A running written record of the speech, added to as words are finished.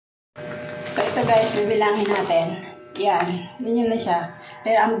So ito guys, bibilangin natin. Yan, ganyan na siya.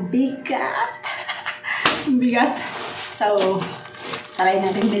 Pero ang bigat. Ang bigat. So, try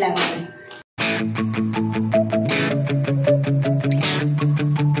natin bilangin.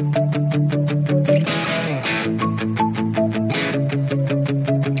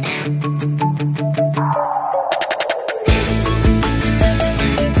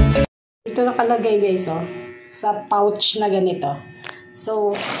 Ito nakalagay guys, oh, sa pouch na ganito.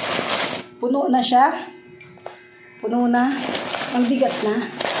 So, puno na siya. Puno na. Ang bigat na.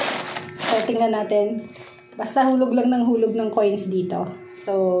 So, tingnan natin. Basta hulog lang ng hulog ng coins dito.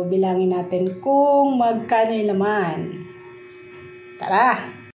 So, bilangin natin kung magkano yung laman. Tara!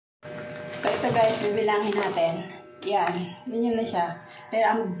 So, ito guys, bibilangin natin. Yan. Ganyan na siya.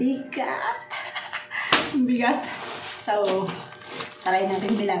 Pero ang bigat. Ang bigat. So, try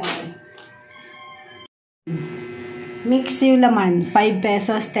natin bilangin. Mix yung laman. 5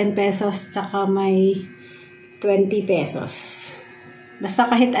 pesos, 10 pesos, tsaka may 20 pesos. Basta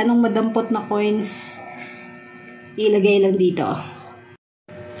kahit anong madampot na coins, ilagay lang dito.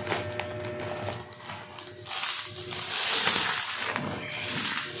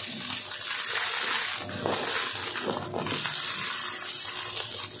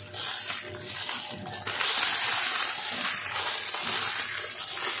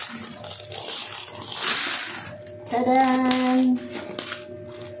 Tadan!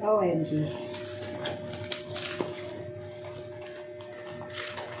 OMG.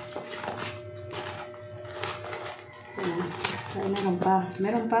 Meron pa.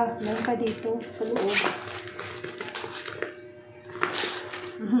 Meron pa dito sa loob.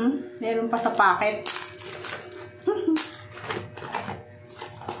 Meron pa sa packet.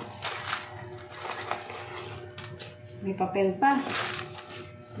 May papel pa.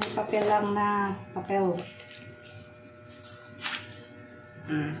 May papel lang na papel.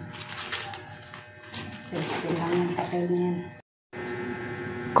 Ito lang yung papel niyan.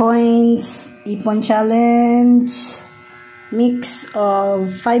 Coins, Ipon Challenge. Mix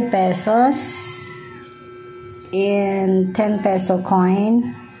of 5 pesos and 10 peso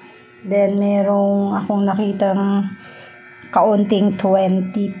coin. Then, merong akong nakitang kaunting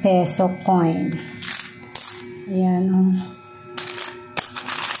 20 peso coin. Ayan.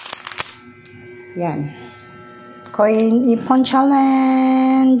 Yan. Coin Ipon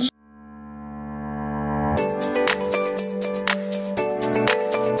Challenge.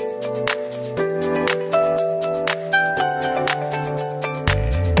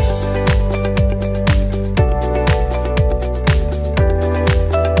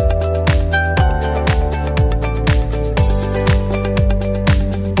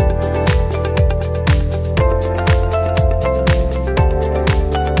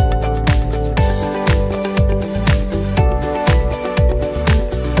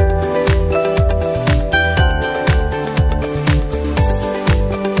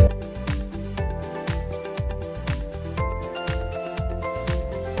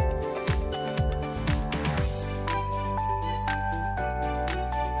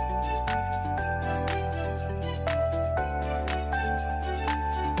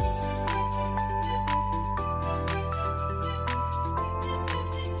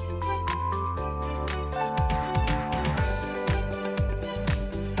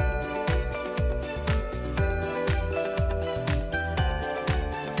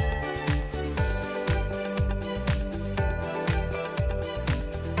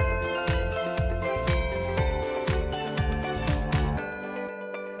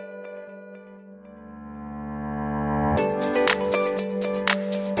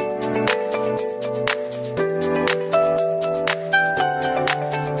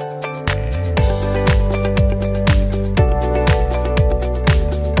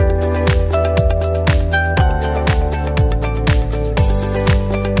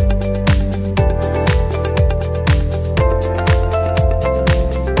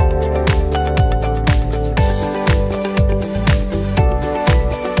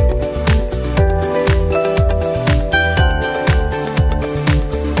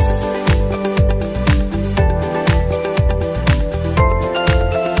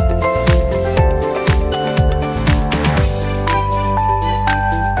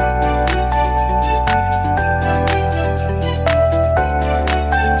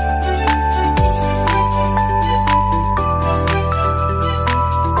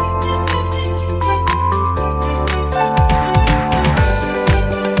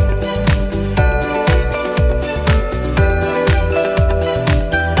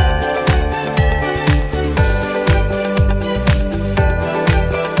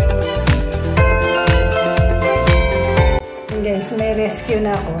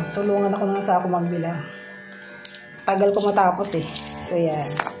 tulungan ako ng sa ako magbilang. Tagal ko matapos eh. So, yan.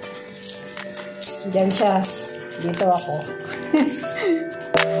 Diyan siya. Dito ako.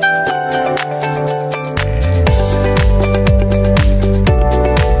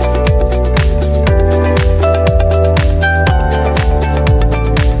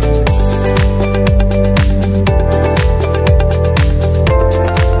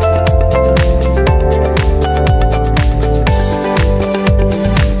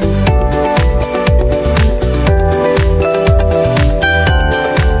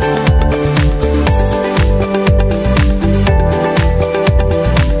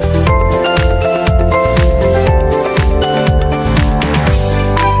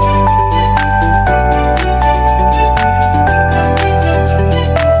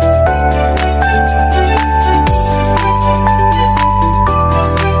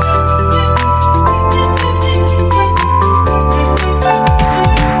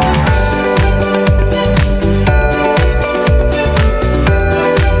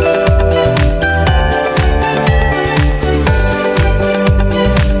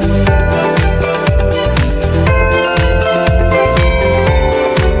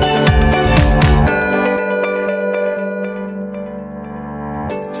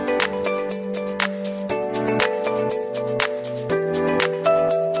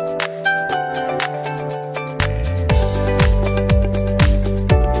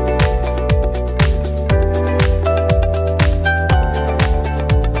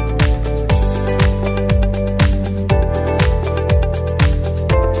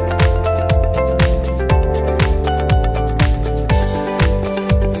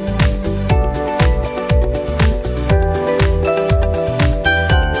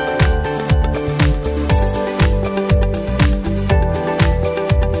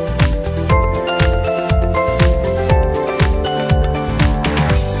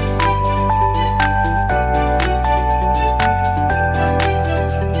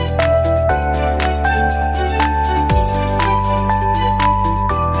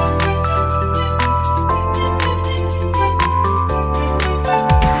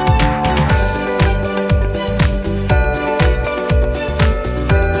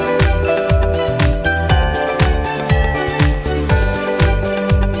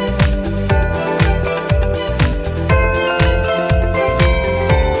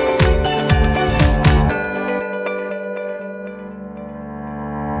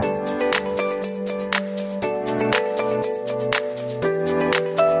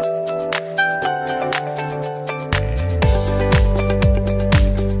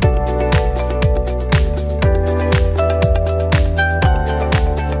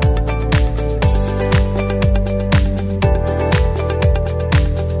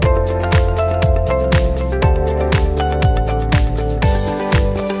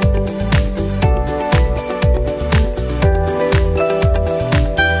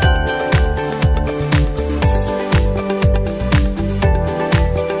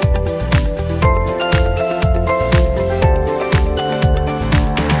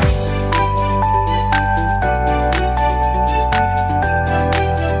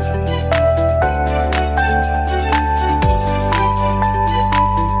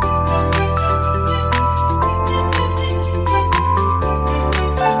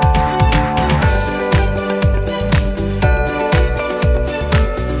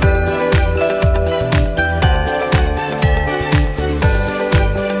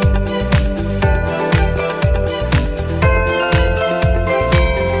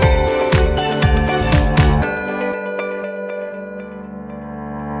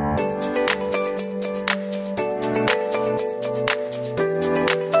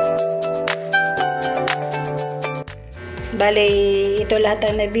 Bale, ito lahat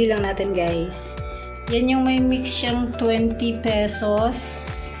ang nabilang natin, guys. Yan yung may mix siyang 20 pesos.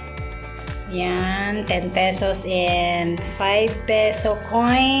 Yan, 10 pesos and 5 peso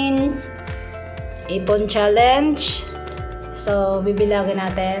coin. Ipon challenge. So, bibilagin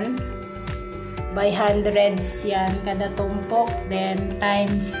natin. By hundreds yan, kada tumpok. Then,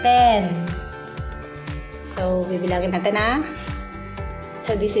 times 10. So, bibilagin natin na.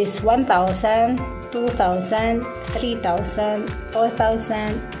 So, this is 1,000, 2,000, 3,000,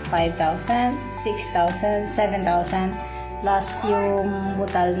 4,000, 5,000, 6,000, 7,000 plus yung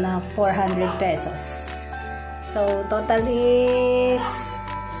butal na 400 pesos. So, total is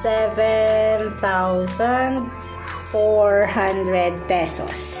 7,400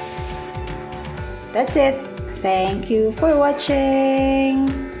 pesos. That's it. Thank you for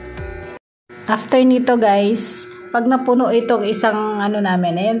watching. After nito, guys, pag napuno itong isang ano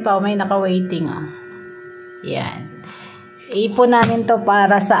namin, ayan pa, may naka-waiting. Oh. Yan. Ipon namin to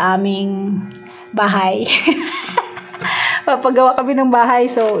para sa aming bahay. Papagawa kami ng bahay,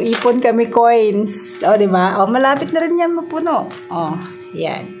 so ipon kami coins. O, diba? O, malapit na rin yan mapuno. O,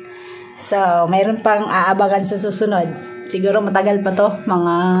 yan. So, mayroon pang aabangan sa susunod. Siguro matagal pa to.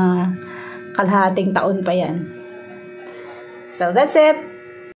 Mga kalahating taon pa yan. So, that's it.